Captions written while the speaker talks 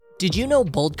Did you know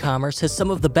Bold Commerce has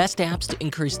some of the best apps to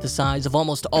increase the size of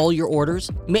almost all your orders?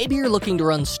 Maybe you're looking to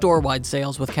run store-wide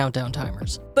sales with countdown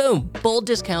timers. Boom! Bold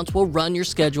Discounts will run your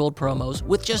scheduled promos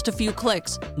with just a few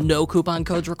clicks. No coupon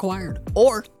codes required.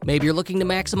 Or maybe you're looking to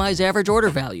maximize average order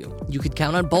value. You could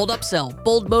count on Bold Upsell,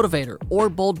 Bold Motivator, or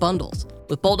Bold Bundles.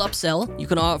 With Bold Upsell, you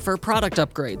can offer product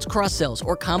upgrades, cross-sells,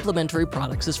 or complimentary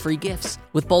products as free gifts.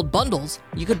 With Bold Bundles,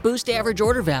 you could boost average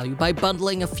order value by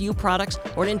bundling a few products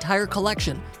or an entire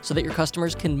collection so that your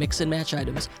customers can mix and match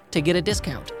items to get a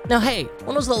discount. Now hey,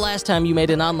 when was the last time you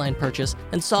made an online purchase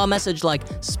and saw a message like,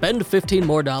 spend $15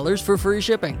 more for free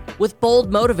shipping? With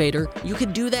Bold Motivator, you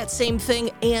could do that same thing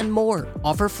and more.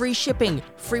 Offer free shipping,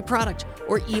 free product,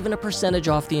 or even a percentage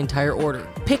off the entire order.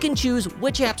 Pick and choose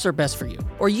which apps are best for you,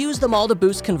 or use them all to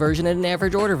boost conversion and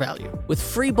average order value. With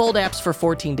free Bold apps for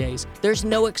 14 days, there's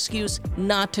no excuse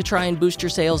not to try and boost your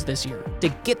sales this year. To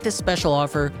get this special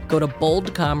offer, go to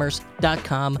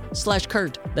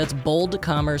boldcommerce.com/Kurt. That's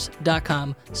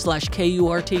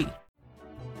boldcommerce.com/KURT.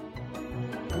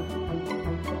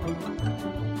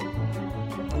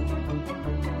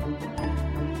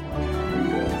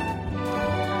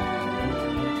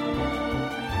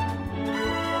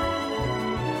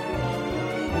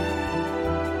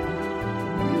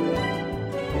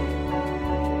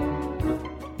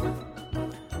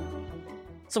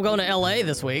 So I'm going to LA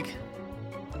this week.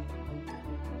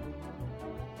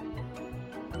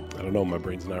 I don't know, my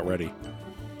brain's not ready.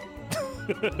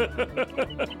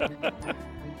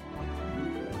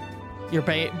 Your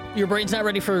brain's not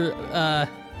ready for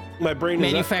my brain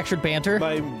manufactured banter?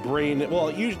 My brain,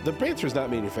 the banter's not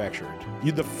manufactured.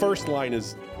 The first line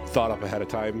is thought up ahead of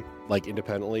time, like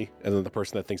independently, and then the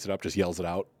person that thinks it up just yells it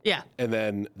out. Yeah. And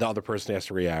then the other person has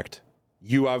to react.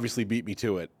 You obviously beat me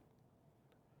to it.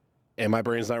 And my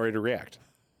brain's not ready to react.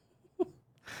 I'm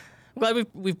glad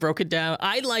we've broken down.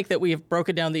 I like that we have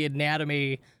broken down the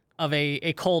anatomy of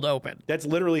a cold open. That's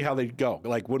literally how they go.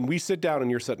 Like when we sit down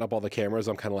and you're setting up all the cameras,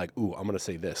 I'm kind of like, ooh, I'm going to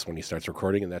say this when he starts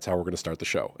recording, and that's how we're going to start the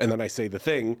show. And then I say the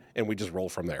thing, and we just roll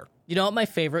from there. You know what my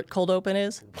favorite cold open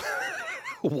is?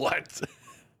 What?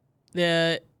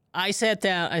 I sat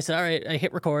down. I said, all right, I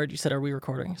hit record. You said, are we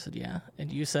recording? I said, yeah.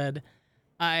 And you said...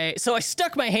 So I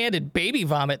stuck my hand in baby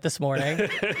vomit this morning,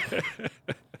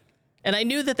 and I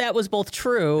knew that was both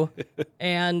true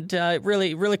and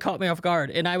really, really caught me off guard.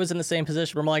 And I was in the same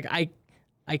position where I'm like, I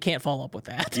can't follow up with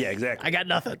that. Yeah, exactly. I got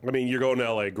nothing. I mean, you're going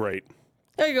to LA, great.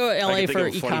 There you go, LA for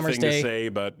e-commerce day. To say,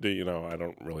 but I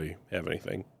don't really have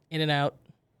anything. In and out,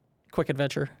 quick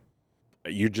adventure.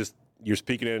 You're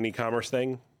speaking at an e-commerce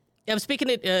thing? Yeah, I'm speaking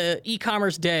at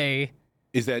e-commerce day.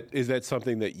 Is that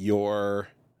something that you're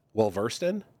well-versed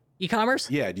in?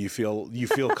 E-commerce? Yeah. Do you feel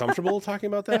comfortable talking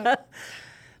about that?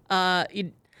 I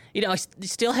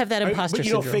still have that imposter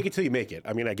syndrome. Fake it till you make it.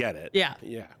 I mean, I get it. Yeah.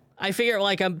 Yeah. I figure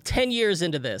I'm 10 years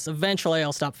into this. Eventually,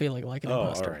 I'll stop feeling like an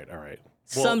imposter. All right.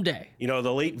 Well, someday.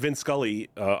 The late Vince Scully,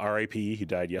 R.I.P., he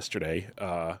died yesterday,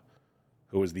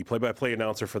 who was the play-by-play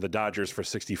announcer for the Dodgers for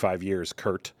 65 years,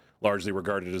 Kurt, largely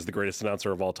regarded as the greatest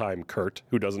announcer of all time, Kurt,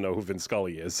 who doesn't know who Vince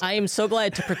Scully is. I am so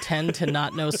glad to pretend to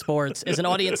not know sports as an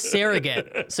audience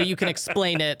surrogate so you can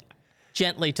explain it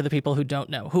gently to the people who don't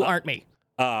know, who aren't me.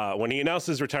 When he announced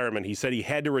his retirement, he said he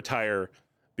had to retire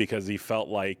because he felt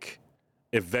like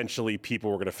eventually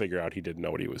people were going to figure out he didn't know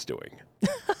what he was doing.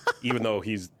 Even though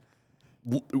he's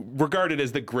regarded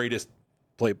as the greatest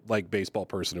baseball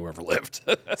person who ever lived.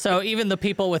 So even the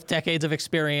people with decades of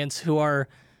experience who are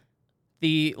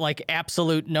the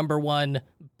absolute number one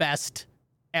best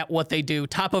at what they do,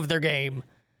 top of their game,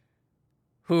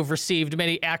 who have received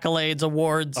many accolades,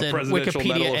 awards, and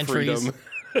Wikipedia entries,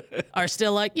 are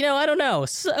still I don't know.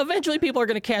 So eventually people are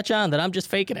going to catch on that I'm just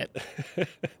faking it.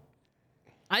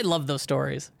 I love those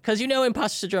stories because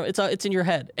imposter syndrome, it's in your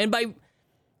head. And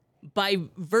by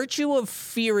virtue of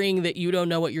fearing that you don't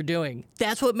know what you're doing,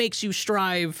 that's what makes you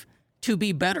strive to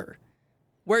be better.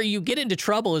 Where you get into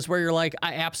trouble is where you're like,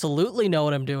 I absolutely know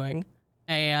what I'm doing,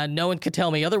 and no one could tell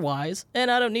me otherwise,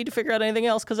 and I don't need to figure out anything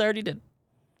else because I already did.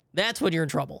 That's when you're in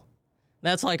trouble.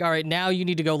 That's all right, now you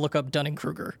need to go look up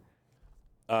Dunning-Kruger.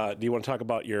 Do you want to talk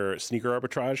about your sneaker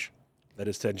arbitrage that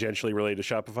is tangentially related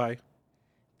to Shopify?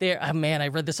 I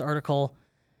read this article.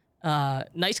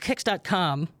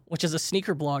 Nicekicks.com, which is a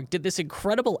sneaker blog, did this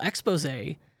incredible expose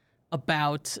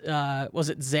about, was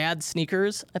it Zad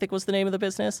Sneakers, I think was the name of the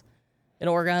business? In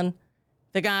Oregon.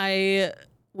 The guy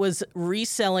was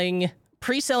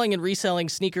pre-selling and reselling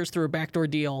sneakers through a backdoor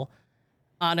deal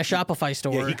on a Shopify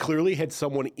store. Yeah, he clearly had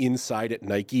someone inside at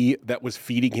Nike that was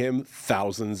feeding him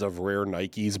thousands of rare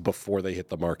Nikes before they hit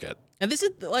the market. And this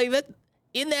is that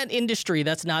in that industry,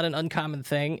 that's not an uncommon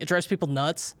thing. It drives people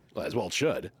nuts. Well, as well it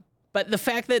should. But the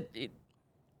fact that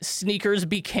sneakers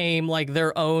became like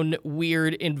their own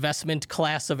weird investment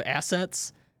class of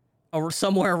assets or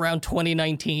somewhere around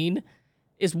 2019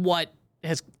 is what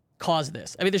has caused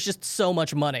this. I mean, there's just so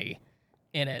much money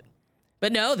in it.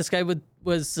 But no, this guy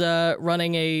was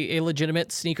running a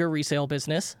legitimate sneaker resale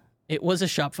business. It was a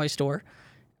Shopify store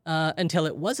until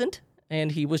it wasn't,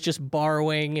 and he was just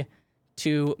borrowing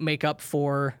to make up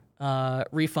for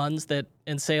refunds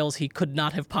and sales he could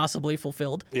not have possibly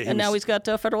fulfilled. Yeah, now he's got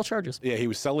federal charges. Yeah, he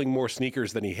was selling more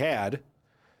sneakers than he had,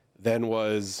 then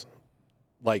was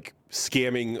like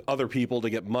scamming other people to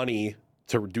get money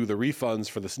to do the refunds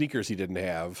for the sneakers he didn't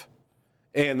have.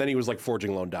 And then he was like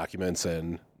forging loan documents,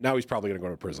 and now he's probably going to go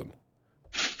to prison.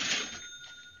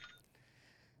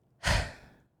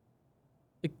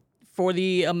 For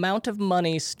the amount of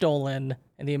money stolen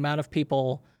and the amount of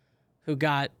people who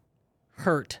got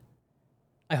hurt,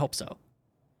 I hope so.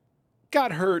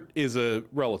 Got hurt is a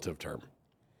relative term.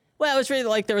 Well, it was really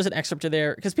like there was an excerpt of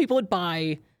there because people would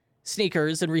buy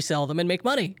sneakers and resell them and make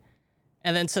money.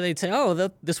 And then so they'd say, oh,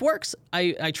 this works.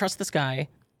 I trust this guy.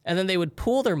 And then they would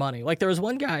pool their money. Like there was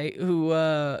one guy who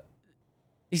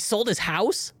he sold his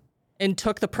house and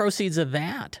took the proceeds of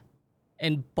that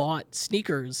and bought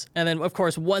sneakers. And then, of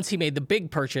course, once he made the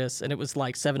big purchase and it was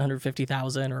like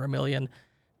 $750,000 or $1 million,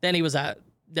 then he was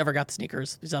never got the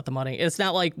sneakers. He's out the money. It's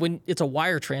not like when it's a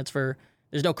wire transfer.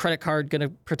 There's no credit card going to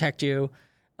protect you.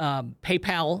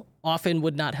 PayPal often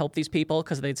would not help these people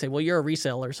because they'd say, well, you're a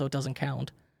reseller, so it doesn't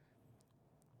count.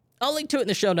 I'll link to it in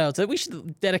the show notes. We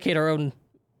should dedicate our own,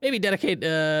 maybe dedicate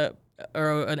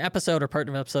or an episode or part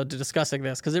of an episode to discussing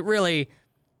this because it was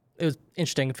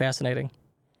interesting and fascinating.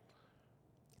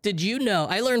 Did you know,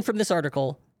 I learned from this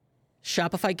article,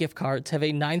 Shopify gift cards have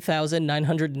a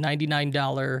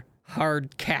 $9,999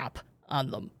 hard cap on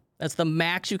them. That's the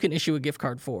max you can issue a gift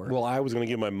card for. Well, I was going to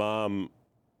give my mom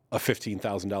a $15,000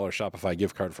 Shopify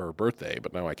gift card for her birthday,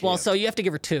 but now I can't. Well, so you have to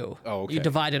give her two. Oh, okay. You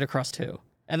divide it across two.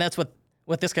 And that's what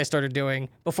this guy started doing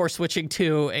before switching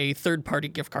to a third-party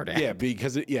gift card app. Yeah,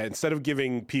 because instead of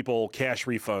giving people cash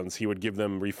refunds, he would give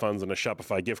them refunds on a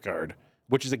Shopify gift card,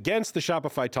 which is against the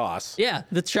Shopify toss. Yeah,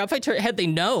 the Shopify, had they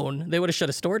known, they would have shut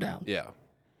a store down. Yeah.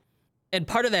 And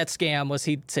part of that scam was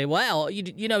he'd say, well,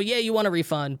 you want a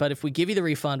refund, but if we give you the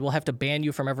refund, we'll have to ban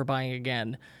you from ever buying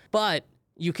again. But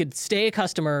you could stay a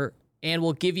customer and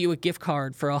we'll give you a gift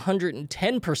card for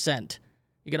 110%.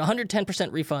 You get a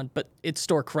 110% refund, but it's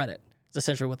store credit. It's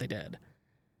essentially what they did.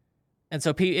 And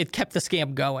so it kept the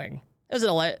scam going. It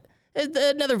was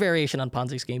another variation on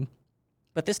Ponzi scheme.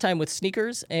 But this time with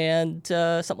sneakers and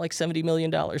something like $70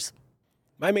 million.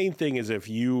 My main thing is if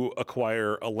you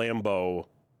acquire a Lambo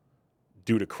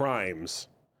due to crimes,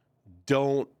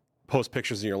 don't post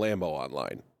pictures of your Lambo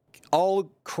online.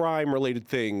 All crime-related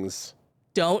things.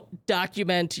 Don't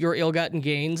document your ill-gotten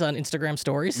gains on Instagram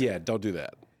stories. Yeah, don't do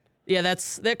that. Yeah,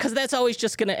 because that's always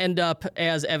just going to end up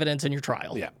as evidence in your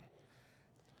trial. Yeah.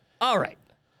 All right.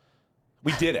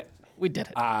 We did it. We did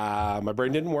it. My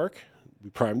brain didn't work.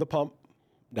 We primed the pump.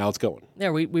 Now it's going.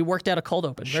 There, we worked out a cold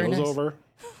open. Very Show's nice. over.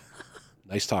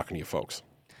 Nice talking to you, folks.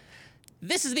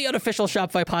 This is the unofficial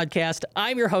Shopify podcast.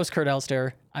 I'm your host, Kurt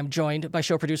Elster. I'm joined by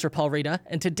show producer Paul Rita,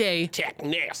 and today... Tech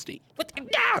nasty. What?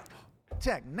 Ah!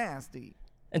 Tech nasty.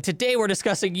 And today we're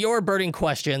discussing your burning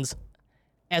questions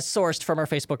as sourced from our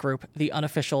Facebook group, the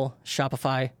unofficial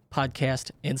Shopify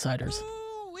Podcast Insiders.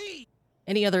 Ooh-wee.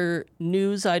 Any other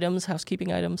news items,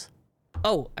 housekeeping items?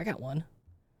 Oh, I got one.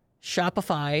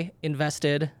 Shopify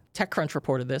invested, TechCrunch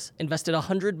reported this, invested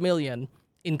 $100 million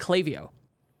in Klaviyo.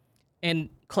 And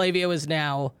Klaviyo is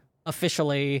now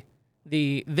officially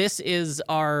this is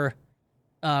our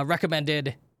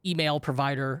recommended email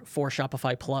provider for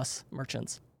Shopify Plus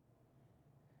merchants.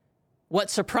 What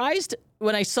surprised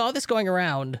when I saw this going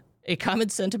around, a common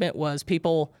sentiment was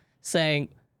people saying,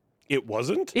 it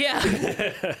wasn't? Yeah.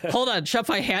 Hold on.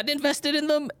 Shopify hadn't invested in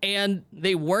them and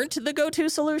they weren't the go-to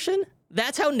solution?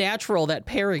 That's how natural that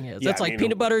pairing is. That's like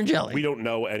peanut butter and jelly. We don't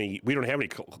have any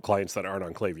clients that aren't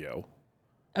on Klaviyo.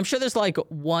 I'm sure there's like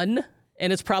one,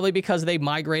 and it's probably because they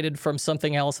migrated from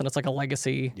something else and it's like a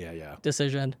legacy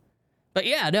decision. But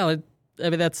yeah, no,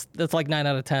 that's like 9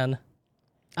 out of 10.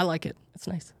 I like it. It's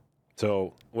nice.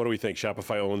 So what do we think?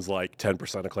 Shopify owns like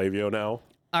 10% of Klaviyo now?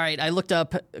 All right, I looked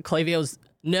up Klaviyo's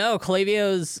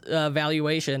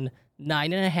valuation,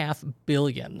 $9.5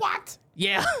 billion. What?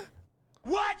 Yeah.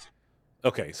 What?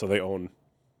 Okay, so they own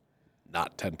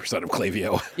not 10% of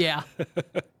Klaviyo. Yeah.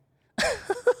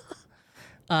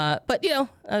 But,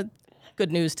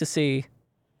 good news to see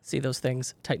those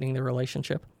things tightening the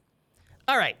relationship.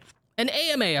 All right, an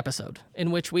AMA episode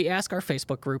in which we ask our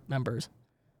Facebook group members,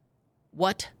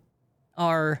 what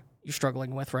are you're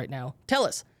struggling with right now. Tell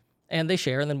us. And they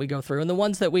share, and then we go through. And the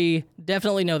ones that we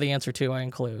definitely know the answer to, I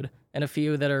include. And a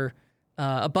few that are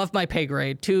above my pay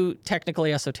grade, too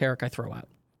technically esoteric, I throw out.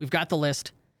 We've got the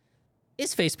list.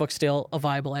 Is Facebook still a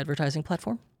viable advertising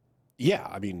platform? Yeah,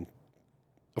 I mean,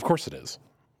 of course it is.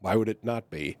 Why would it not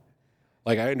be?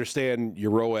 Like, I understand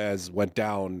your ROAS went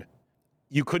down.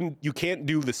 You can't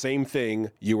do the same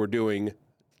thing you were doing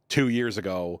 2 years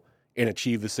ago and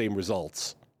achieve the same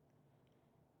results.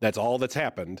 That's all that's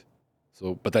happened.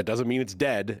 So, but that doesn't mean it's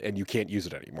dead and you can't use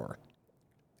it anymore.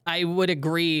 I would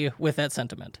agree with that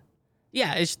sentiment.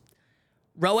 Yeah,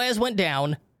 ROAS went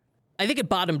down. I think it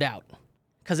bottomed out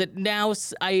because it now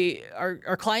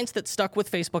our clients that stuck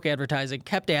with Facebook advertising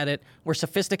kept at it, were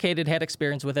sophisticated, had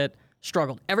experience with it,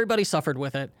 struggled. Everybody suffered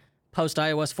with it post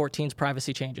iOS 14's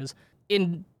privacy changes.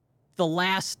 In the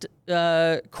last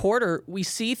quarter, we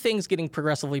see things getting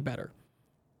progressively better.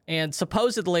 And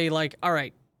supposedly, like, all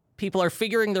right, people are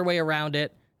figuring their way around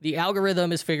it. The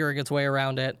algorithm is figuring its way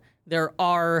around it.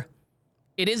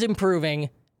 It is improving.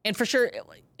 And for sure,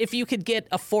 if you could get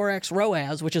a 4x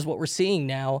ROAS, which is what we're seeing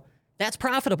now, that's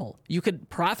profitable. You could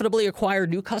profitably acquire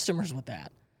new customers with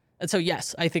that. And so,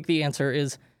 yes, I think the answer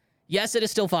is yes, it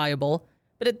is still viable.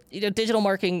 But digital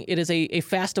marketing, it is a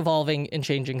fast evolving and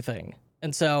changing thing.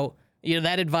 And so,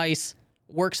 that advice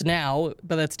works now,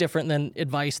 but that's different than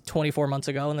advice 24 months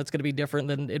ago, and that's going to be different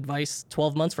than advice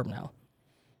 12 months from now.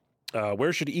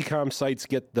 Where should e-com sites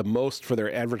get the most for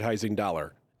their advertising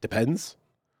dollar? Depends.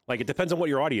 Like, it depends on what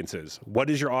your audience is. What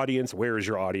is your audience? Where is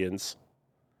your audience?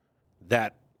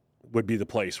 That would be the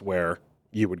place where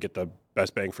you would get the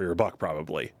best bang for your buck,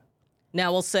 probably.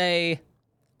 Now, we'll say,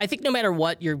 I think no matter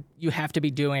what, you have to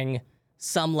be doing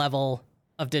some level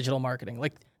of digital marketing.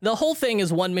 Like, the whole thing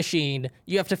is one machine.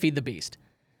 You have to feed the beast.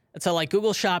 And so, like,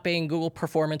 Google Shopping, Google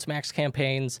Performance Max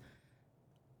campaigns,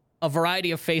 a variety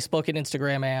of Facebook and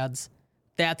Instagram ads.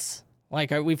 That's,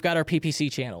 like, we've got our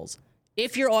PPC channels.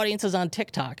 If your audience is on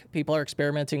TikTok, people are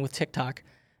experimenting with TikTok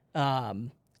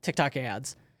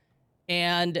ads.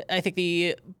 And I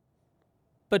think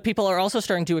but people are also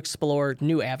starting to explore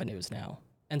new avenues now.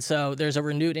 And so there's a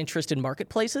renewed interest in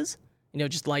marketplaces,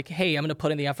 just like, hey, I'm going to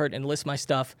put in the effort and list my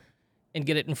stuff and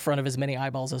get it in front of as many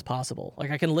eyeballs as possible.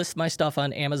 Like, I can list my stuff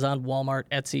on Amazon, Walmart,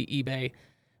 Etsy, eBay,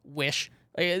 Wish.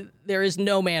 There is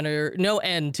no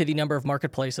end to the number of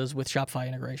marketplaces with Shopify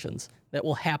integrations that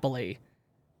will happily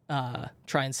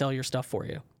try and sell your stuff for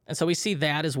you. And so we see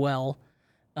that as well.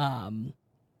 And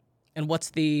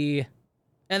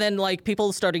then, like,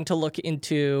 people starting to look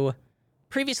into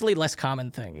previously less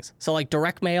common things. So, like,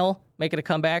 direct mail, making a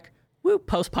comeback. Woo,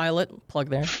 Post-Pilot, plug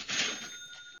there.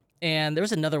 And there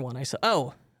was another one I saw.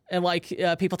 Oh, and, like,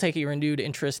 people taking a renewed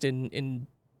interest in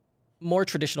more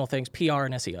traditional things, PR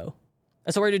and SEO.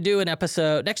 And so we're going to do an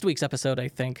episode, next week's episode, I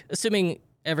think, assuming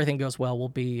everything goes well, will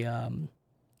be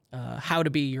how to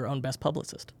be your own best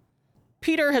publicist.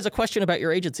 Peter has a question about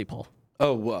your agency, Paul.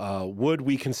 Would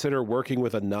we consider working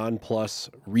with a non-plus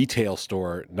retail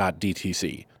store, not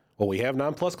DTC? Well, we have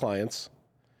non-plus clients,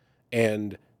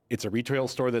 and it's a retail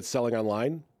store that's selling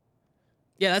online.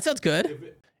 Yeah, that sounds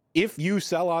good. If you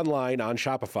sell online on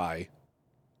Shopify,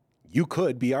 you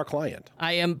could be our client.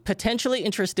 I am potentially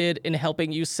interested in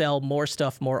helping you sell more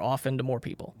stuff more often to more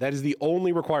people. That is the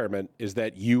only requirement, is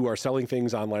that you are selling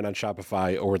things online on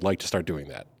Shopify or would like to start doing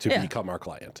that to become our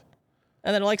client.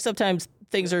 And then, like, sometimes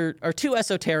things are too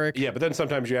esoteric. Yeah, but then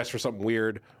sometimes you ask for something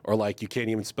weird, or, like, you can't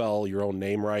even spell your own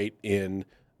name right in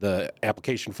the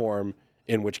application form,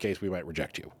 in which case we might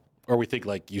reject you. Or we think,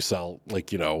 like, you sell,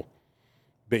 like,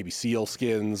 baby seal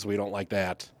skins. We don't like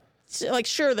that. Like,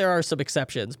 sure, there are some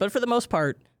exceptions, but for the most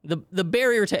part, the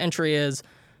barrier to entry is,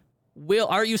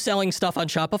 are you selling stuff on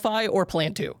Shopify or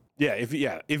plan to? Yeah,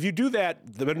 if you do that,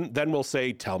 then we'll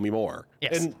say, tell me more.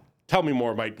 Yes. And tell me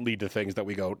more might lead to things that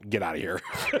we go, get out of here.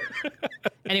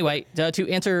 Anyway, to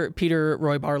answer Peter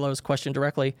Roy Barlow's question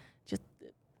directly, just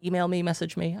email me,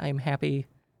 message me. I'm happy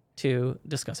to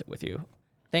discuss it with you.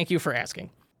 Thank you for asking.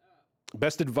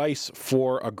 Best advice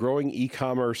for a growing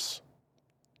e-commerce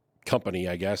company,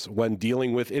 I guess, when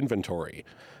dealing with inventory.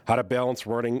 How to balance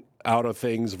running out of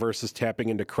things versus tapping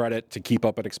into credit to keep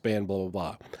up and expand, blah, blah,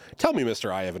 blah. Tell me,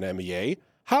 Mr. I have an MEA,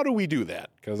 how do we do that?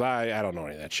 Because I don't know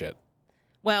any of that shit.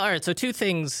 Well, all right, so two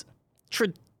things.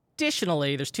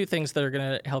 Traditionally, there's two things that are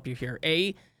going to help you here.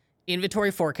 A,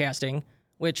 inventory forecasting,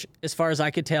 which, as far as I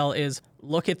could tell, is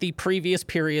look at the previous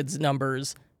period's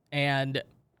numbers and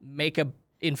make a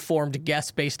informed guess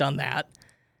based on that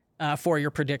for your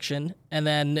prediction. And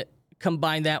then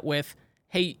combine that with,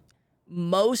 hey,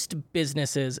 most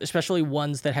businesses, especially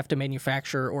ones that have to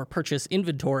manufacture or purchase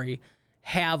inventory,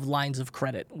 have lines of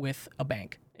credit with a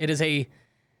bank.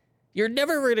 You're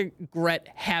never going to regret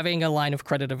having a line of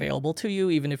credit available to you,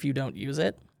 even if you don't use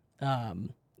it.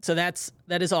 So that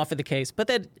is often the case. But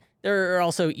then there are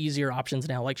also easier options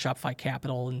now, like Shopify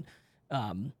Capital, and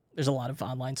there's a lot of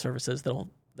online services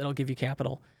that'll give you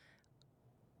capital.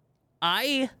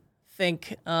 I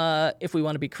think if we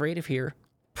want to be creative here,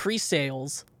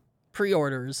 pre-sales,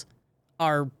 pre-orders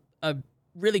are a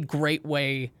really great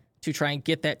way to try and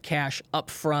get that cash up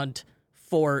front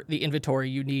for the inventory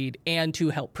you need and to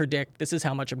help predict this is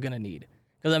how much I'm going to need.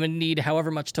 Because I'm going to need however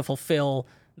much to fulfill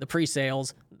the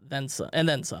pre-sales, then some, and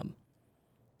then some.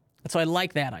 And so I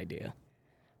like that idea.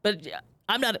 But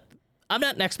I'm not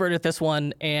an expert at this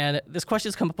one, and this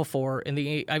question's come up before, and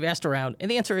I've asked around, and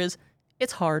the answer is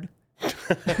it's hard.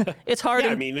 It's hard.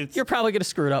 Yeah, and you're probably going to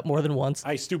screw it up more than once.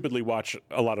 I stupidly watch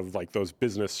a lot of like those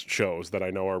business shows that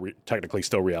I know are technically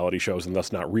still reality shows and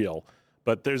thus not real.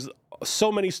 But there's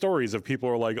so many stories of people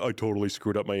who are like, I totally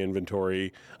screwed up my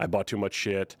inventory. I bought too much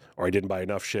shit, or I didn't buy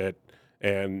enough shit.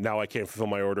 And now I can't fulfill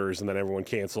my orders, and then everyone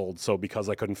canceled. So because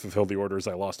I couldn't fulfill the orders,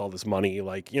 I lost all this money.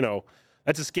 Like,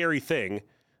 that's a scary thing.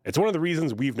 It's one of the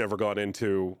reasons we've never gone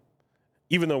into,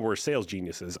 even though we're sales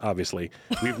geniuses, obviously,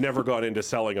 we've never gone into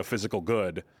selling a physical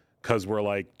good because we're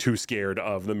like too scared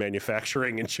of the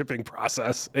manufacturing and shipping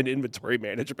process and inventory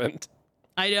management.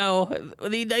 I know.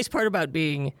 The nice part about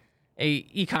being a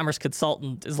e-commerce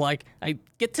consultant is like I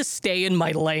get to stay in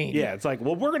my lane. Yeah, it's like,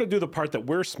 well, we're going to do the part that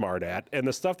we're smart at, and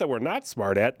the stuff that we're not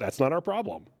smart at, that's not our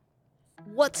problem.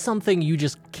 What's something you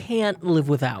just can't live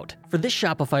without? For this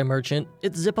Shopify merchant,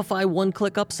 it's Zipify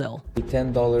one-click upsell.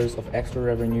 $10 of extra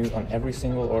revenue on every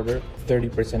single order,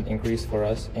 30% increase for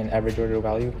us in average order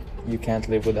value. You can't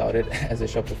live without it as a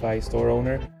Shopify store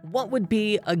owner. What would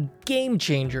be a game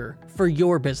changer for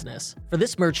your business? For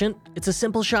this merchant, it's a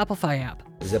simple Shopify app.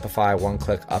 Zipify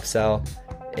one-click upsell.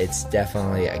 It's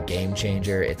definitely a game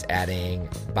changer. It's adding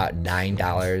about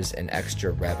 $9 in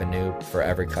extra revenue for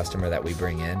every customer that we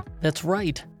bring in. That's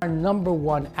right. Our number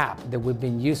one app that we've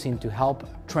been using to help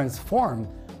transform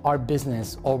our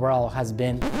business overall has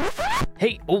been...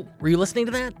 Hey, were you listening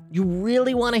to that? You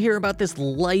really want to hear about this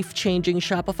life-changing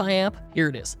Shopify app? Here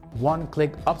it is.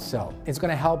 One-click upsell. It's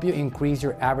going to help you increase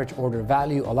your average order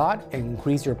value a lot and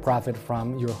increase your profit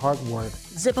from your hard work.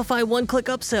 Zipify one-click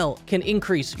upsell can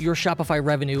increase your Shopify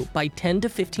revenue by 10 to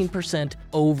 15%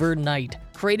 overnight.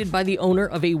 Created by the owner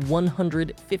of a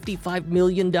 $155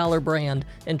 million brand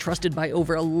and trusted by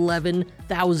over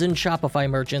 11,000 Shopify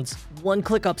merchants,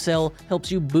 one-click upsell helps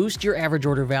you boost your average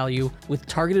order value with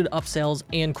targeted upsells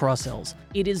and cross-sells.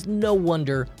 It is no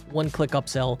wonder one-click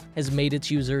upsell has made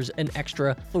its users an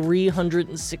extra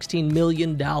 $316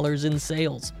 million in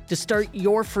sales. To start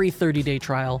your free 30-day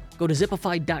trial, go to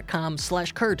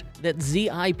zipify.com/Kurt. That's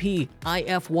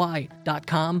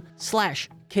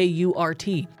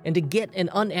zipify.com/KURT. And to get an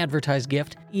unadvertised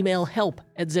gift, email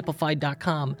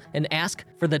help@zipify.com and ask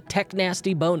for the Tech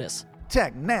Nasty bonus.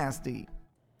 Tech Nasty.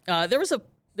 There's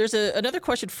another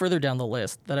question further down the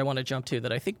list that I want to jump to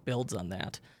that I think builds on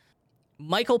that.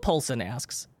 Michael Polson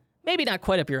asks, maybe not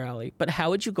quite up your alley, but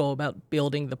how would you go about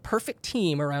building the perfect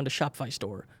team around a Shopify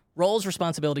store? Roles,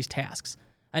 responsibilities, tasks.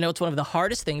 I know it's one of the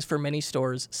hardest things for many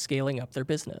stores scaling up their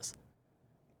business.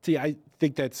 See, I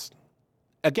think that's,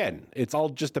 again, it's all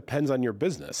just depends on your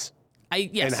business.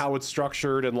 Yes. And how it's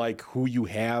structured and like who you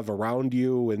have around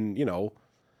you and,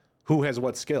 who has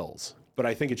what skills. But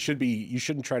I think it should be, you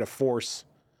shouldn't try to force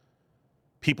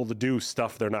people to do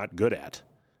stuff they're not good at.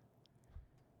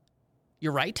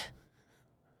 You're right.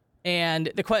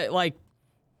 And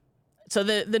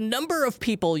the number of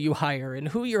people you hire and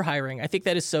who you're hiring, I think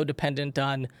that is so dependent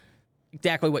on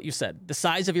exactly what you said. The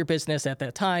size of your business at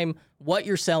that time, what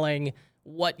you're selling,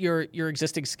 what your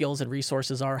existing skills and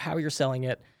resources are, how you're selling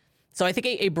it. So I think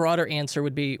a broader answer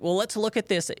would be, well, let's look at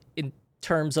this in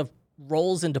terms of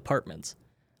roles and departments.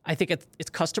 I think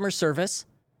it's customer service,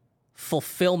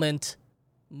 fulfillment,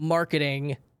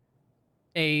 marketing,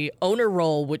 a owner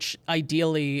role, which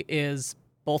ideally is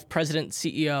both president and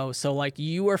CEO. So like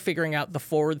you are figuring out the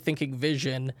forward-thinking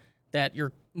vision that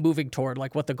you're moving toward,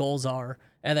 like what the goals are,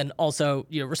 and then also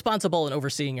responsible and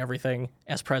overseeing everything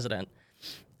as president.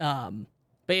 But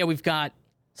yeah, we've got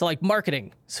like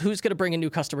marketing. So who's going to bring in new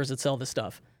customers that sell this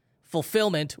stuff?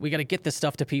 Fulfillment, we got to get this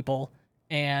stuff to people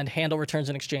and handle returns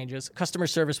and exchanges. Customer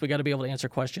service, we got to be able to answer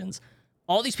questions.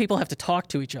 All these people have to talk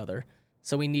to each other.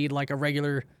 So we need like a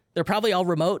regular, they're probably all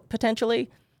remote potentially.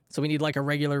 So we need like a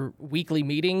regular weekly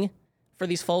meeting for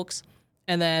these folks.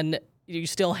 And then you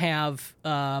still have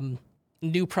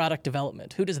new product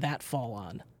development. Who does that fall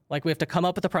on? Like we have to come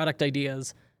up with the product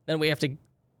ideas, then we have to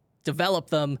develop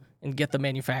them and get them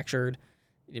manufactured.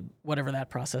 whatever that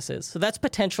process is. So that's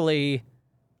potentially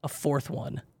a fourth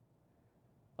one.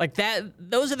 Like that,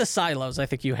 those are the silos I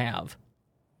think you have.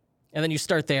 And then you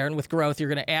start there, and with growth, you're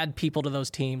going to add people to those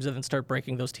teams and then start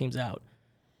breaking those teams out.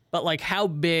 But like how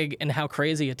big and how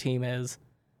crazy a team is,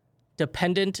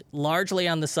 dependent largely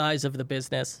on the size of the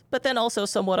business, but then also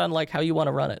somewhat on like how you want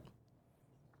to run it.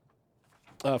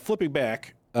 Flipping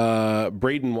back,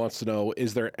 Braden wants to know,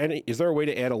 is there a way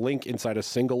to add a link inside a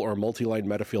single or multi-line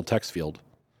meta field text field?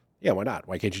 Yeah, why not?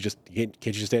 Why can't you just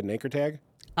add an anchor tag?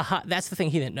 That's the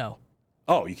thing he didn't know.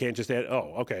 Oh, you can't just add.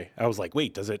 Oh, okay. I was like,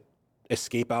 wait, does it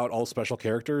escape out all special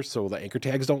characters so the anchor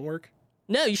tags don't work?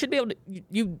 No, you should be able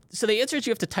to. So the answer is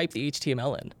you have to type the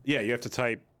HTML in. Yeah, you have to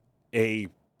type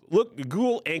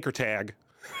Google anchor tag,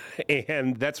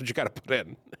 and that's what you got to put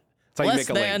in. That's how Less you make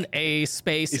a than link. a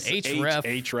space href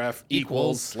href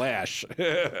equals slash.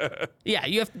 Yeah,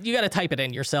 you got to type it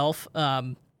in yourself.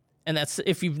 And that's,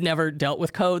 if you've never dealt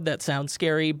with code, that sounds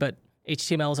scary, but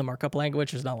HTML is a markup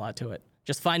language. There's not a lot to it.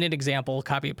 Just find an example,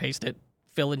 copy and paste it,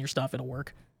 fill in your stuff. It'll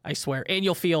work. I swear. And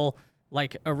you'll feel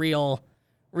like a real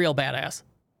badass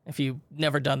if you've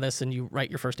never done this and you write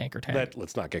your first anchor tag.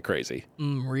 Let's not get crazy.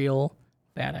 Real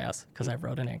badass, because I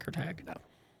wrote an anchor tag.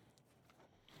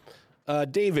 No.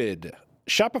 David,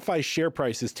 Shopify's share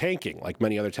price is tanking like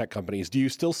many other tech companies. Do you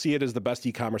still see it as the best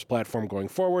e-commerce platform going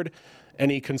forward?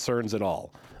 Any concerns at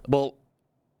all? Well,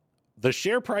 the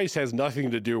share price has nothing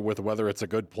to do with whether it's a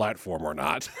good platform or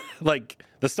not. Like,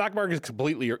 the stock market is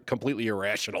completely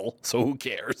irrational, so who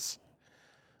cares?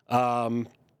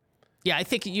 Yeah, I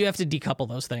think you have to decouple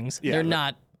those things.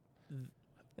 Yeah,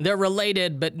 They're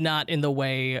related, but not in the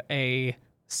way a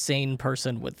sane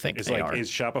person would think they are. Is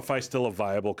Shopify still a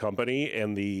viable company,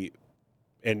 and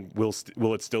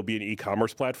will it still be an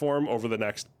e-commerce platform over the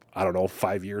next,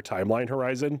 5-year timeline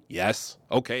horizon? Yes.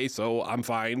 Okay, so I'm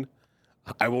fine.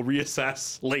 I will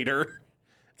reassess later.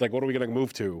 It's like, what are we going to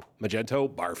move to? Magento?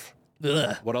 Barf.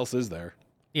 Ugh. What else is there?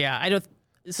 Yeah, I don't.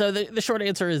 So the short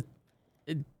answer is,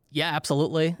 yeah,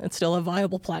 absolutely. It's still a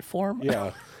viable platform.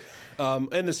 Yeah.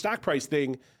 And the stock price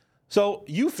thing. So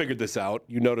you figured this out.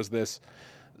 You noticed this.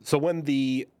 So when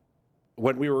we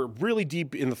were really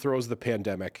deep in the throes of the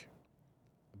pandemic,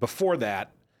 before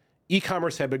that,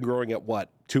 e-commerce had been growing at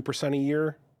what, 2% a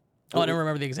year? Oh, I don't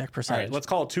remember the exact All percentage. right, let's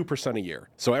call it 2% a year.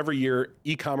 So every year,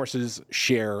 e-commerce's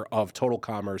share of total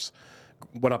commerce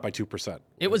went up by 2%.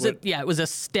 It was a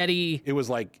steady. It was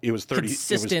 30,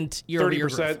 consistent it was year-over-year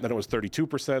 30%, growth. then it was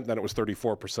 32%, then it was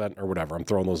 34% or whatever. I'm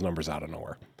throwing those numbers out of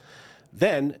nowhere.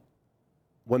 Then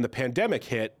when the pandemic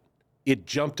hit, it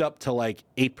jumped up to like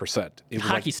 8%. It was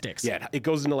Hockey sticks. Yeah, it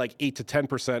goes into like 8 to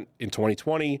 10% in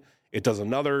 2020. It does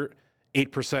another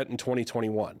 8% in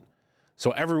 2021. So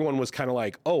everyone was kind of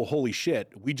like, "Oh, holy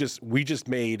shit! We just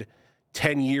made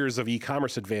 10 years of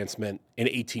e-commerce advancement in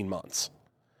 18 months."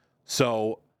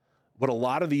 So what a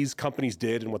lot of these companies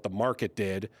did and what the market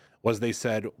did was they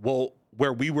said, "Well,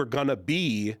 where we were gonna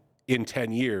be in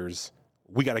 10 years,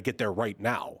 we got to get there right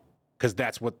now because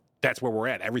that's where we're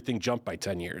at. Everything jumped by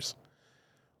 10 years."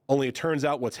 Only it turns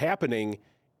out what's happening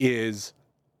is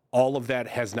all of that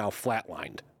has now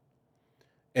flatlined.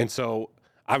 And so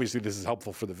obviously this is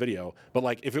helpful for the video, but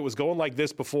like if it was going like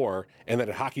this before and then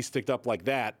it hockey sticked up like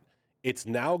that, it's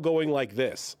now going like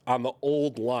this on the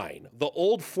old line. The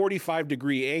old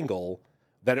 45-degree angle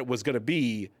that it was going to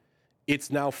be, it's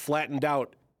now flattened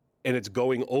out and it's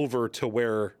going over to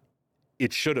where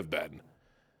it should have been.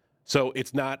 So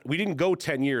it's not, we didn't go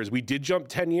 10 years. We did jump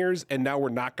 10 years and now we're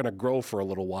not going to grow for a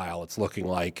little while, it's looking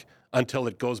like, until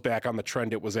it goes back on the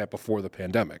trend it was at before the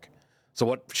pandemic. So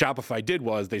what Shopify did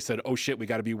was they said, oh shit, we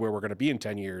got to be where we're going to be in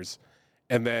 10 years.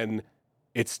 And then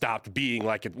it stopped being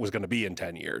like it was going to be in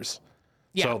 10 years.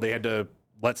 Yeah. So they had to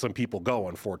let some people go,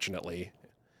 unfortunately.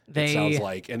 It sounds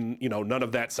like, and none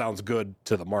of that sounds good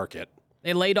to the market.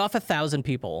 They laid off 1,000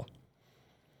 people.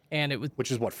 And it was,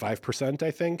 which is what, 5%,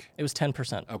 I think? It was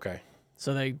 10%. Okay.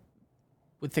 So they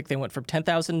would think they went from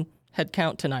 10,000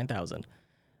 headcount to 9,000.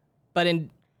 But in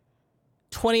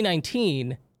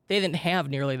 2019, they didn't have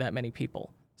nearly that many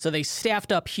people. So they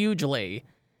staffed up hugely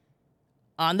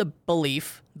on the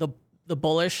belief, the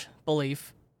bullish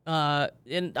belief.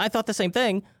 And I thought the same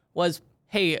thing was,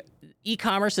 hey,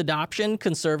 e-commerce adoption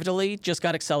conservatively just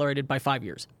got accelerated by 5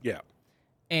 years. Yeah.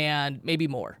 And maybe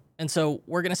more. And so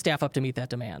we're going to staff up to meet that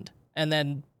demand. And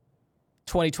then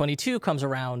 2022 comes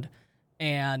around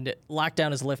and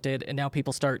lockdown is lifted, and now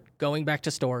people start going back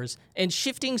to stores and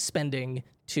shifting spending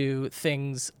to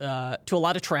things, to a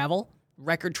lot of travel,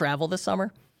 record travel this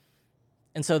summer.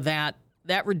 And so that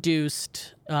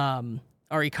reduced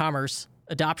our e-commerce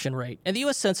adoption rate. And the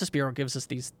U.S. Census Bureau gives us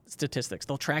these statistics.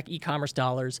 They'll track e-commerce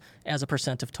dollars as a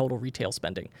percent of total retail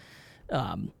spending.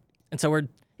 And so we're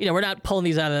not pulling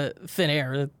these out of thin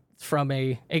air. It's from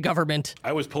a government.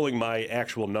 I was pulling my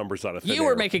actual numbers out of thin air. You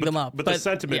were making them up. But the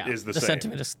sentiment is the same. The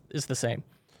sentiment is the same.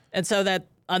 And so that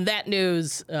on that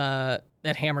news, that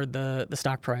hammered the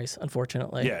stock price,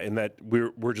 unfortunately. Yeah, and that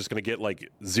we're just going to get like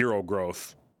zero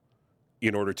growth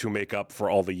in order to make up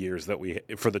for all the years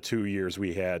for the 2 years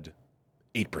we had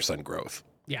 8% growth.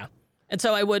 Yeah. And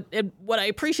so what I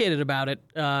appreciated about it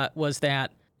was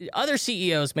that other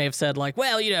CEOs may have said like,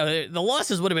 well, the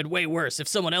losses would have been way worse if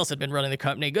someone else had been running the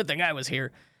company. Good thing I was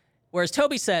here. Whereas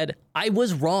Toby said, I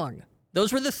was wrong.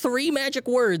 Those were the 3 magic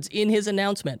words in his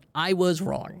announcement. I was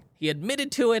wrong. He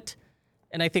admitted to it.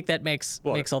 And I think that makes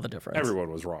all the difference.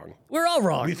 Everyone was wrong. We're all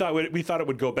wrong. We thought it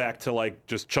would go back to like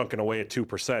just chunking away at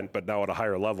 2%, but now at a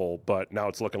higher level. But now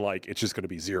it's looking like it's just going to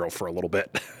be zero for a little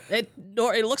bit. It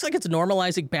looks like it's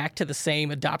normalizing back to the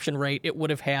same adoption rate it would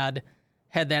have had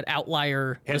that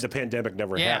outlier. Had the pandemic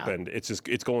never happened,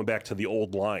 it's going back to the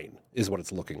old line is what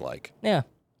it's looking like. Yeah.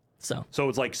 So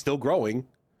it's like still growing.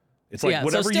 It's like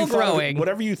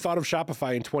whatever you thought of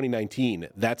Shopify in 2019,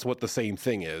 that's what the same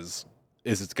thing is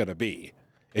it's going to be.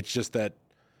 It's just that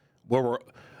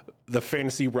the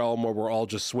fantasy realm where we're all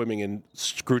just swimming in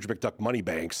Scrooge McDuck money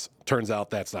banks, turns out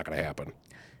that's not going to happen.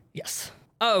 Yes.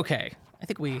 Okay. I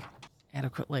think we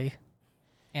adequately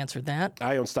answered that.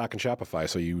 I own stock in Shopify,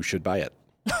 so you should buy it.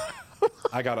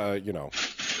 I gotta, you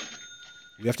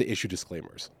have to issue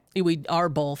disclaimers. We are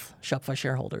both Shopify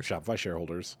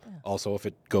shareholders. Yeah. Also, if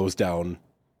it goes down,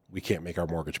 we can't make our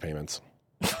mortgage payments,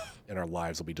 and our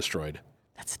lives will be destroyed.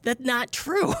 That's not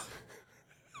true.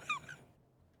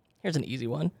 Here's an easy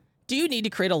one. Do you need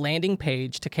to create a landing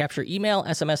page to capture email,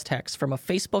 SMS, text from a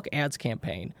Facebook ads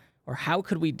campaign? Or how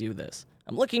could we do this?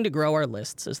 I'm looking to grow our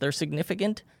lists as their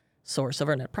significant source of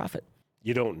our net profit.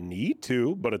 You don't need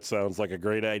to, but it sounds like a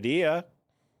great idea.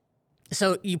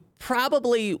 So you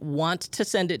probably want to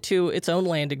send it to its own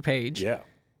landing page. Yeah.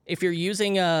 If you're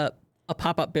using a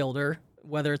pop-up builder,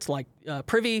 whether it's like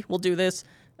Privy will do this,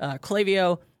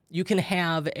 Klaviyo, you can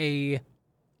have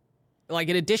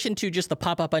in addition to just the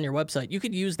pop-up on your website, you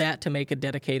could use that to make a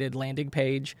dedicated landing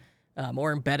page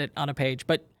or embed it on a page.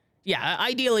 But yeah,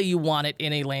 ideally you want it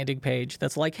in a landing page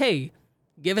that's like, hey,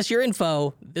 give us your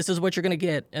info. This is what you're going to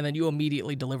get. And then you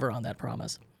immediately deliver on that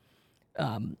promise.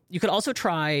 You could also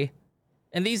try,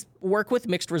 and these work with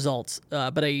mixed results,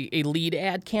 but a lead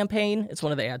ad campaign. It's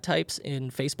one of the ad types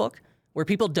in Facebook where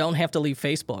people don't have to leave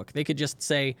Facebook. They could just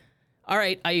say, all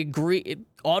right, I agree. It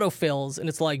autofills, and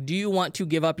it's like, do you want to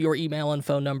give up your email and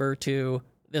phone number to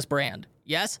this brand?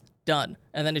 Yes? Done.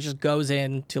 And then it just goes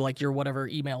into like your whatever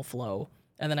email flow.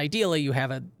 And then ideally you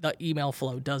have the email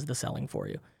flow does the selling for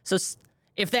you. So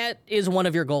if that is one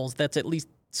of your goals, that's at least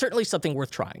certainly something worth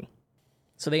trying.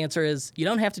 So the answer is you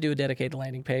don't have to do a dedicated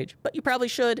landing page, but you probably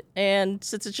should. And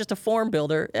since it's just a form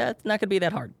builder, it's not going to be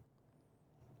that hard.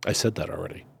 I said that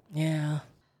already. Yeah.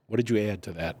 What did you add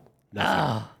to that?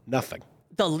 Nothing. Nothing.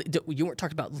 You weren't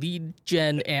talking about lead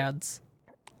gen ads.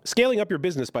 Scaling up your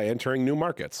business by entering new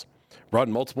markets. Run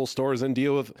multiple stores and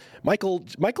deal with Michael.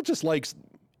 Michael just likes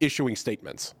issuing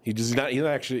statements. He's not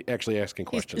actually asking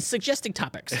questions. He's suggesting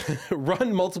topics.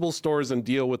 Run multiple stores and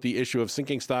deal with the issue of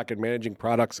syncing stock and managing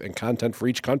products and content for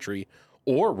each country,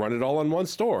 or run it all in one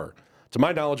store. To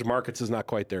my knowledge, markets is not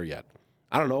quite there yet.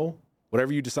 I don't know.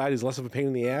 Whatever you decide is less of a pain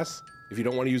in the ass if you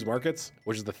don't want to use markets,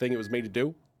 which is the thing it was made to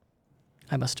do.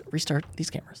 I must restart these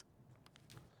cameras.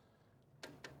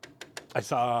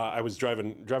 I was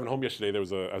driving home yesterday.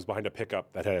 I was behind a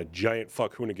pickup that had a giant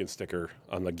 "fuck Hoonigan" sticker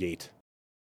on the gate.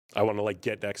 I want to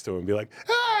get next to him and be like,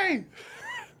 "Hey,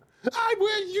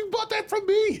 you bought that from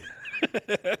me."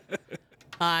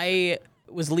 I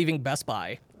was leaving Best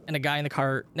Buy, and a guy in the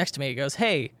car next to me goes,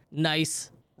 "Hey,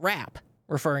 nice wrap,"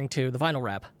 referring to the vinyl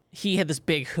wrap. He had this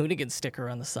big Hoonigan sticker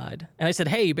on the side, and I said,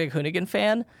 "Hey, you big Hoonigan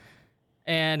fan?"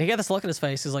 And he got this look on his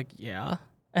face. He's like, "Yeah."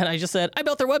 And I just said, "I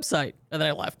built their website." And then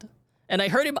I left. And I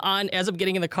heard him as I'm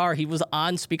getting in the car, he was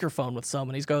on speakerphone with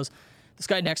someone. He goes, "This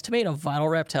guy next to me in a vinyl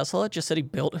wrap Tesla just said he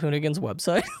built Hoonigan's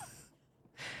website."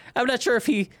 I'm not sure if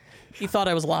he thought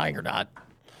I was lying or not.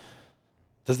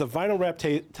 Does the vinyl wrap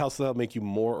Tesla make you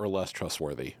more or less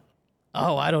trustworthy?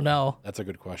 Oh, I don't know. That's a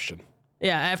good question.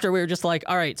 Yeah, after we were just like,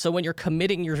 all right, so when you're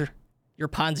committing your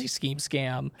Ponzi scheme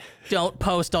scam, don't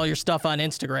post all your stuff on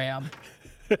Instagram.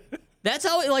 That's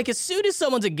how, as soon as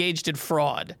someone's engaged in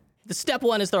fraud, the step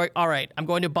one is they're like, all right, I'm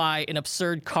going to buy an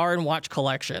absurd car and watch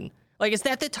collection. Is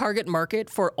that the target market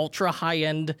for ultra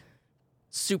high-end,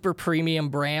 super premium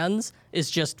brands?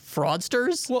 Is just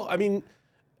fraudsters? Well, I mean,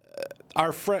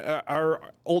 our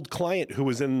old client who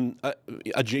was in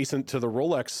adjacent to the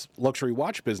Rolex luxury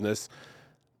watch business,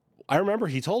 I remember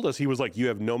he told us, he was like, you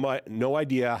have no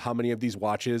idea how many of these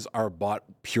watches are bought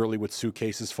purely with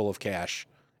suitcases full of cash,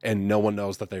 and no one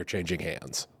knows that they're changing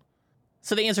hands.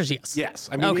 So the answer is yes. Yes.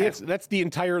 I mean, that's the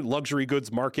entire luxury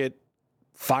goods market,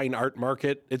 fine art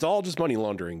market. It's all just money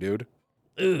laundering, dude.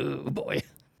 Ooh, boy.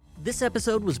 This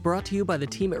episode was brought to you by the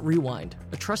team at Rewind,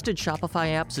 a trusted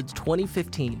Shopify app since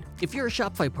 2015. If you're a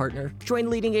Shopify partner, join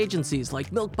leading agencies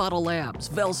like Milk Bottle Labs,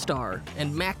 Velstar,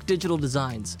 and Mac Digital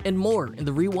Designs, and more in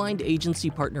the Rewind Agency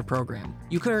Partner Program.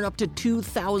 You can earn up to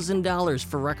 $2,000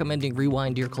 for recommending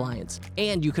Rewind to your clients.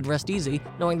 And you can rest easy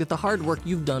knowing that the hard work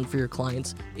you've done for your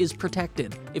clients is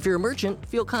protected. If you're a merchant,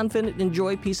 feel confident and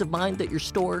enjoy peace of mind that your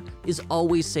store is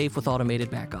always safe with automated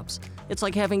backups. It's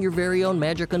like having your very own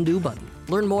magic undo button.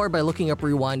 Learn more by looking up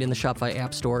Rewind in the Shopify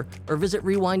App Store or visit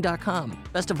rewind.com.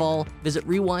 Best of all, visit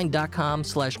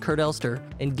rewind.com/Kurt Elster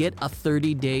and get a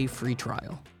 30-day free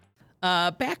trial.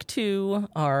 Back to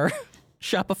our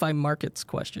Shopify Markets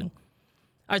question.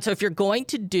 All right, so if you're going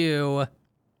to do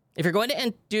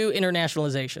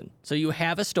internationalization, so you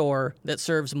have a store that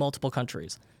serves multiple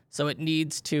countries, so it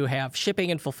needs to have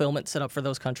shipping and fulfillment set up for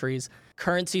those countries,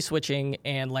 currency switching,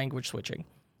 and language switching.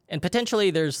 And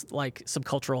potentially there's like some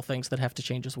cultural things that have to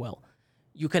change as well.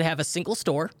 You could have a single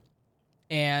store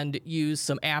and use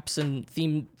some apps and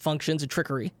theme functions and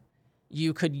trickery.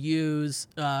 You could use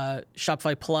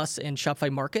Shopify Plus and Shopify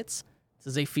Markets. This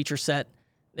is a feature set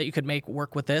that you could make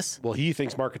work with this. Well, he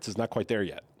thinks Markets is not quite there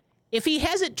yet. If he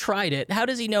hasn't tried it, how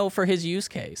does he know for his use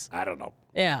case? I don't know.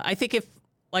 Yeah, I think if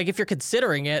you're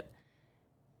considering it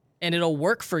and it'll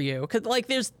work for you, because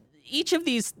there's each of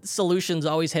these solutions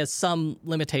always has some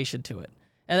limitation to it.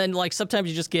 And then sometimes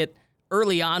you just get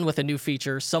early on with a new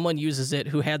feature, someone uses it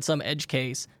who had some edge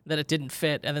case that it didn't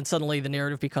fit, and then suddenly the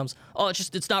narrative becomes, oh,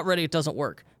 it's not ready, it doesn't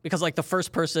work. Because the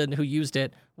first person who used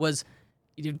it was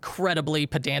incredibly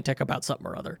pedantic about something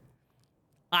or other.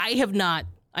 I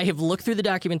have looked through the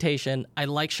documentation. I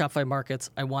like Shopify Markets.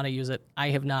 I want to use it.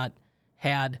 I have not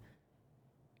had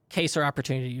case or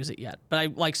opportunity to use it yet.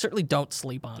 But I certainly don't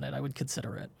sleep on it. I would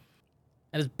consider it.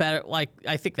 And it's better.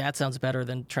 I think that sounds better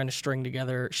than trying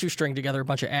to shoestring together a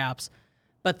bunch of apps.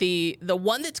 But the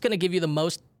one that's going to give you the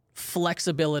most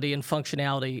flexibility and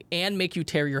functionality and make you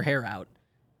tear your hair out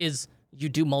is you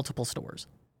do multiple stores.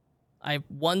 I have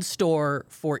one store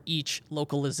for each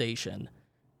localization.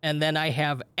 And then I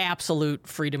have absolute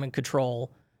freedom and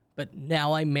control. But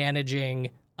now I'm managing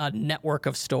a network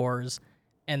of stores,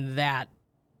 and that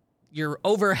your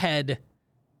overhead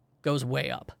goes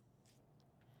way up.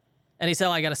 And he said,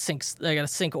 I got to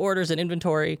sync orders and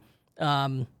inventory.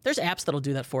 There's apps that'll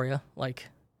do that for you,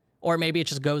 or maybe it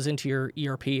just goes into your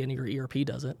ERP and your ERP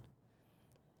does it.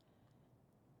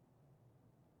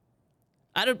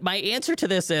 My answer to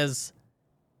this is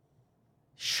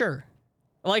sure.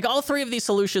 All three of these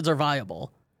solutions are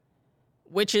viable,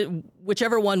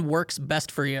 whichever one works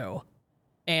best for you,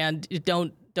 and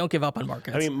don't give up on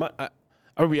Markets. I mean,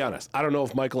 I'll be honest. I don't know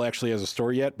if Michael actually has a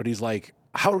store yet, but he's like,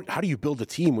 how do you build a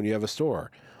team when you have a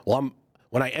store? Well,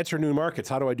 when I enter new markets,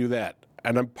 how do I do that?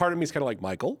 And part of me is kind of like,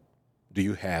 Michael, do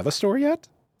you have a store yet?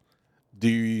 Are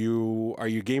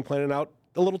you game planning out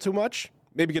a little too much?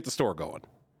 Maybe get the store going.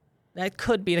 That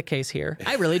could be the case here.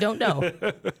 I really don't know.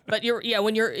 But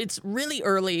when it's really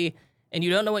early and you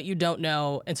don't know what you don't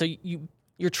know, and so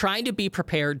you're trying to be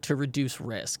prepared to reduce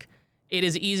risk. It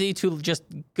is easy to just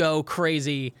go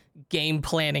crazy game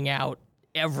planning out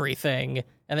everything,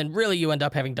 and then really you end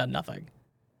up having done nothing.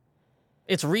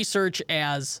 It's research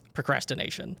as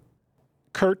procrastination.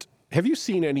 Kurt, have you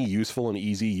seen any useful and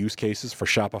easy use cases for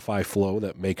Shopify Flow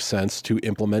that make sense to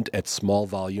implement at small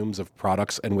volumes of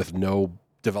products and with no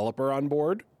developer on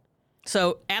board?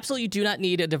 So absolutely you do not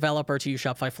need a developer to use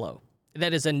Shopify Flow.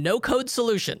 That is a no-code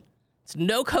solution. It's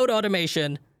no-code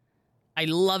automation. I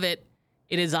love it.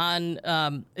 It is on,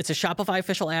 it's a Shopify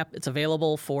official app. It's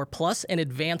available for Plus and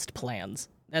Advanced plans.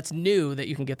 That's new that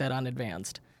you can get that on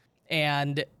Advanced.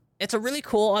 And it's a really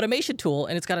cool automation tool,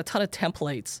 and it's got a ton of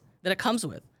templates that it comes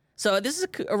with. So this is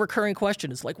a recurring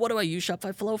question. It's what do I use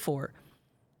Shopify Flow for?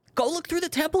 Go look through the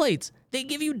templates. They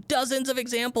give you dozens of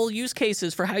example use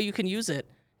cases for how you can use it.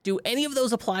 Do any of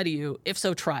those apply to you? If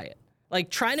so, try it.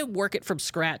 Trying to work it from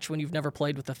scratch when you've never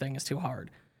played with the thing is too hard.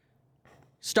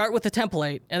 Start with the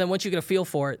template, and then once you get a feel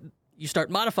for it, you start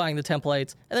modifying the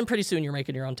templates, and then pretty soon you're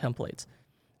making your own templates.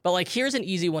 But here's an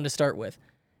easy one to start with.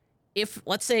 If,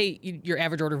 let's say, your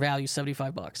average order value is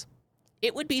 $75,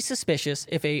 it would be suspicious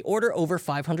if a order over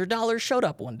 $500 showed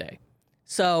up one day.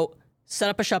 So set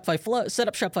up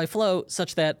Shopify Flow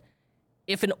such that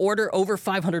if an order over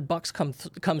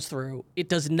 $500 comes through, it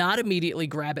does not immediately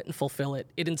grab it and fulfill it.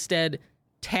 It instead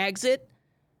tags it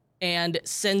and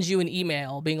sends you an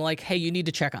email being like, hey, you need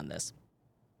to check on this.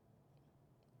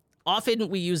 Often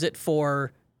we use it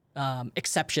for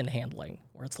exception handling,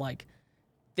 where it's like,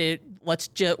 if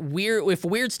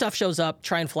weird stuff shows up,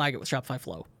 try and flag it with Shopify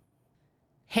Flow.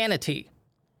 Hannah T,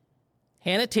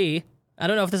 I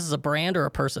don't know if this is a brand or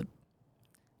a person,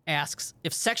 asks,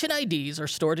 if section IDs are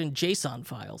stored in JSON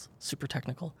files, super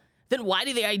technical, then why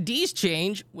do the IDs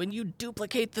change when you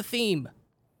duplicate the theme?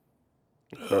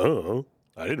 Oh,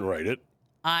 I didn't write it.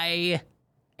 I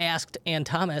asked Ann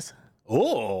Thomas.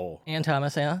 Oh. Ann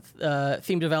Thomas, yeah,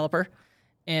 theme developer.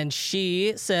 And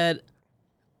she said,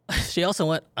 she also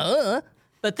went,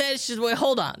 but then she's, wait,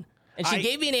 hold on. And she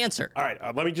gave me an answer. All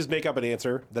right, let me just make up an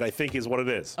answer that I think is what it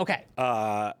is. Okay.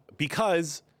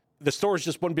 Because the store is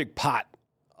just one big pot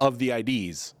of the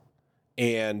IDs.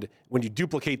 And when you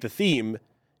duplicate the theme,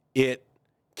 it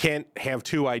can't have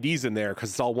two IDs in there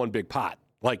because it's all one big pot.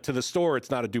 Like to the store,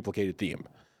 it's not a duplicated theme.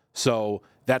 So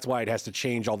that's why it has to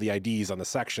change all the IDs on the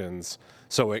sections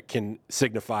so it can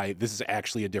signify this is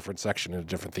actually a different section and a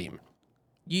different theme.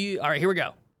 All right, here we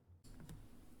go.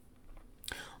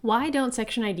 Why don't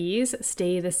section IDs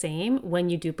stay the same when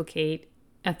you duplicate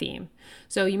a theme?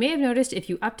 So you may have noticed if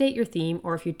you update your theme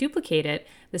or if you duplicate it,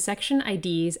 the section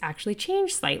IDs actually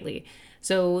change slightly.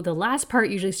 So the last part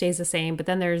usually stays the same, but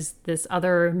then there's this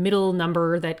other middle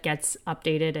number that gets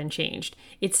updated and changed.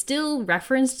 It's still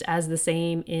referenced as the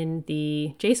same in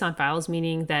the JSON files,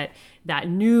 meaning that that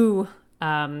new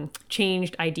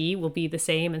changed ID will be the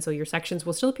same, and so your sections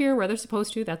will still appear where they're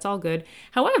supposed to. That's all good.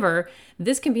 However,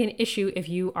 this can be an issue if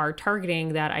you are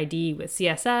targeting that ID with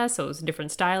CSS, so it's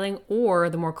different styling, or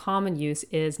the more common use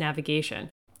is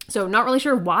navigation. So not really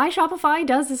sure why Shopify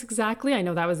does this exactly. I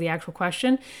know that was the actual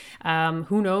question.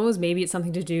 Who knows? Maybe it's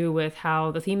something to do with how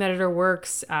the theme editor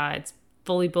works. It's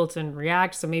fully built in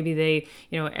React, so maybe they,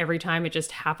 every time it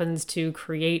just happens to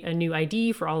create a new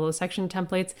ID for all those section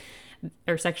templates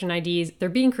or section IDs, they're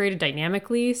being created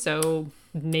dynamically, so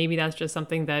maybe that's just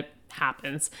something that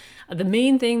happens. The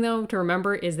main thing, though, to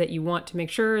remember is that you want to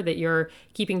make sure that you're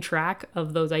keeping track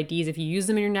of those IDs if you use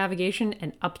them in your navigation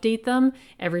and update them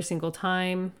every single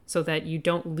time so that you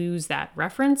don't lose that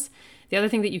reference. The other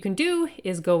thing that you can do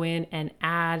is go in and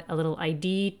add a little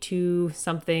ID to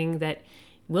something that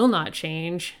will not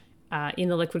change in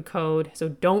the liquid code. So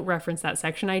don't reference that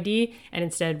section ID and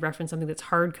instead reference something that's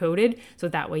hard coded. So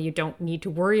that way you don't need to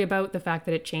worry about the fact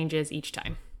that it changes each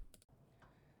time.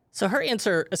 So her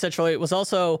answer essentially was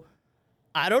also,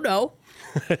 I don't know.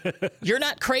 You're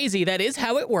not crazy. That is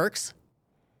how it works.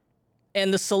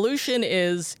 And the solution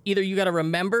is either you got to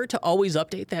remember to always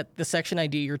update the section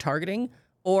ID you're targeting,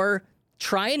 or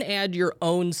try and add your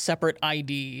own separate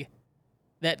ID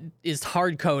that is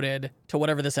hard coded to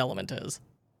whatever this element is,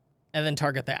 and then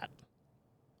target that.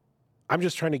 I'm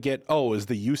just trying to get, is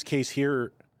the use case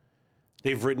here,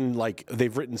 they've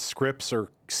written scripts or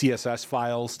CSS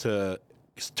files to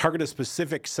target a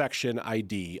specific section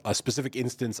ID, a specific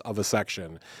instance of a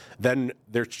section. Then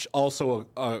there's also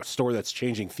a store that's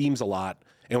changing themes a lot,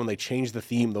 and when they change the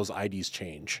theme, those IDs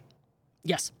change.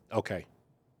 Yes. Okay.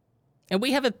 And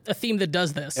we have a theme that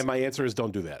does this. And my answer is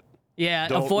don't do that. Yeah,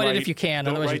 avoid it if you can,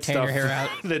 otherwise you tan your hair out.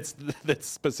 That's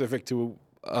specific to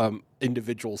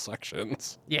individual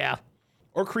sections. Yeah.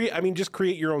 Or just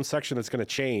create your own section that's going to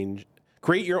change.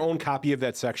 Create your own copy of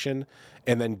that section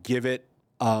and then give it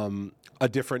a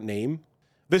different name.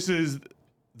 This is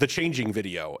the changing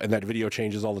video, and that video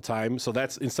changes all the time. So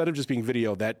that's, instead of just being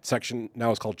video, that section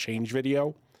now is called change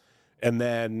video. And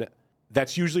then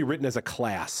that's usually written as a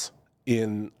class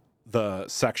in the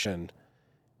section.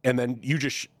 And then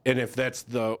and if that's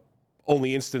the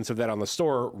only instance of that on the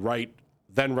store, write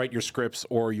your scripts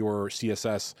or your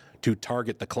CSS to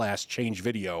target the class change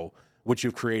video, which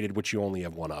you've created, which you only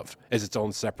have one of, as its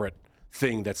own separate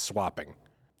thing that's swapping.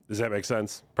 Does that make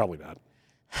sense? Probably not.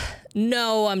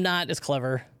 No, I'm not as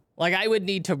clever. Like, I would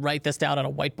need to write this down on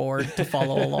a whiteboard to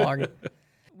follow along.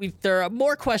 There are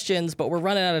more questions, but we're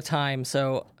running out of time,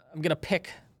 so I'm going to pick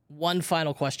one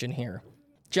final question here.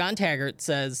 John Taggart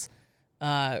says,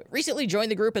 recently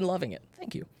joined the group and loving it.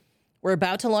 Thank you. We're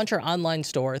about to launch our online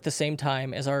store at the same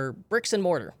time as our bricks and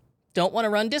mortar. Don't want to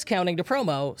run discounting to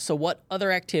promo, so what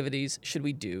other activities should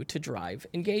we do to drive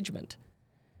engagement?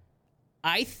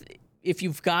 If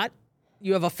you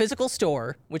have a physical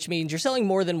store, which means you're selling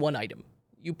more than one item.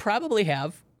 You probably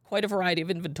have quite a variety of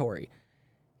inventory.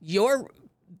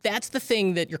 That's the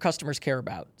thing that your customers care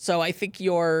about. So I think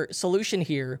your solution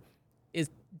here is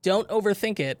don't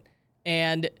overthink it,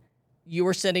 and you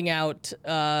are sending out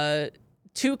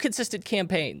 2 consistent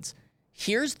campaigns.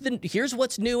 Here's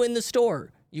what's new in the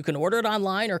store. You can order it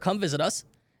online or come visit us.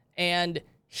 And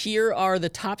here are the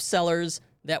top sellers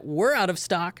that were out of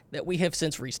stock that we have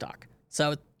since restocked.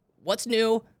 So what's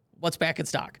new, what's back in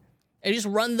stock. And you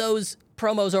just run those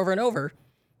promos over and over.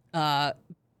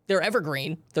 They're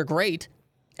evergreen. They're great.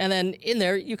 And then in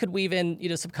there, you could weave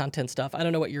in, some content stuff. I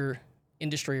don't know what your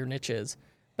industry or niche is.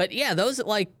 But yeah, those are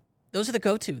the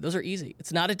go-to. Those are easy.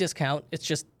 It's not a discount. It's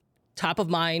just top of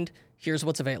mind. Here's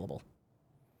what's available.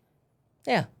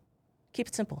 Yeah. Keep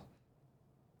it simple.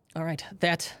 All right.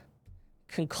 That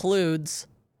concludes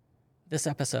this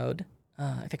episode.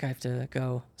 I think I have to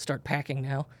go start packing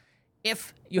now.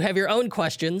 If you have your own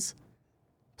questions,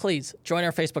 please join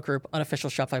our Facebook group, Unofficial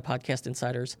Shopify Podcast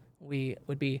Insiders. We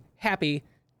would be happy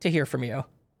to hear from you.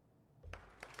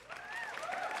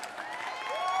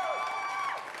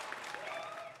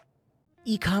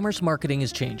 E-commerce marketing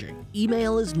is changing.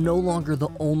 Email is no longer the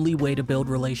only way to build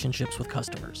relationships with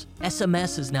customers.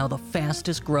 SMS is now the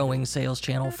fastest growing sales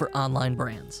channel for online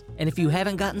brands. And if you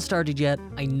haven't gotten started yet,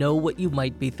 I know what you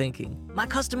might be thinking. My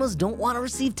customers don't want to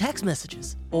receive text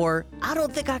messages. Or, I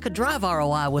don't think I could drive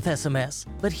ROI with SMS.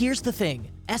 But here's the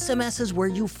thing. SMS is where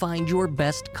you find your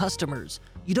best customers.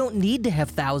 You don't need to have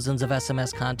thousands of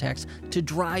SMS contacts to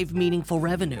drive meaningful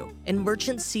revenue. And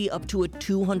merchants see up to a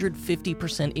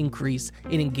 250% increase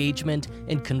in engagement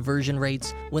and conversion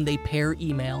rates when they pair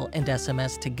email and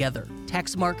SMS together.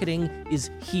 Text marketing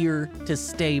is here to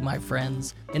stay, my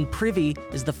friends. And Privy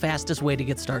is the fastest way to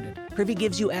get started. Privy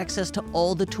gives you access to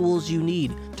all the tools you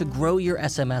need to grow your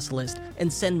SMS list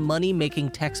and send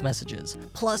money-making text messages.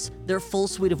 Plus, their full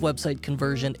suite of website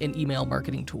conversion and email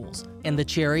marketing tools. And the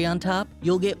cherry on top,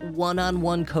 you'll get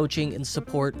one-on-one coaching and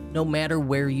support no matter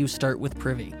where you start with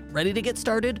Privy. Ready to get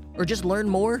started or just learn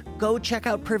more? Go check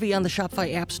out Privy on the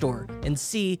Shopify App Store and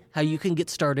see how you can get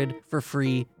started for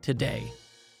free today.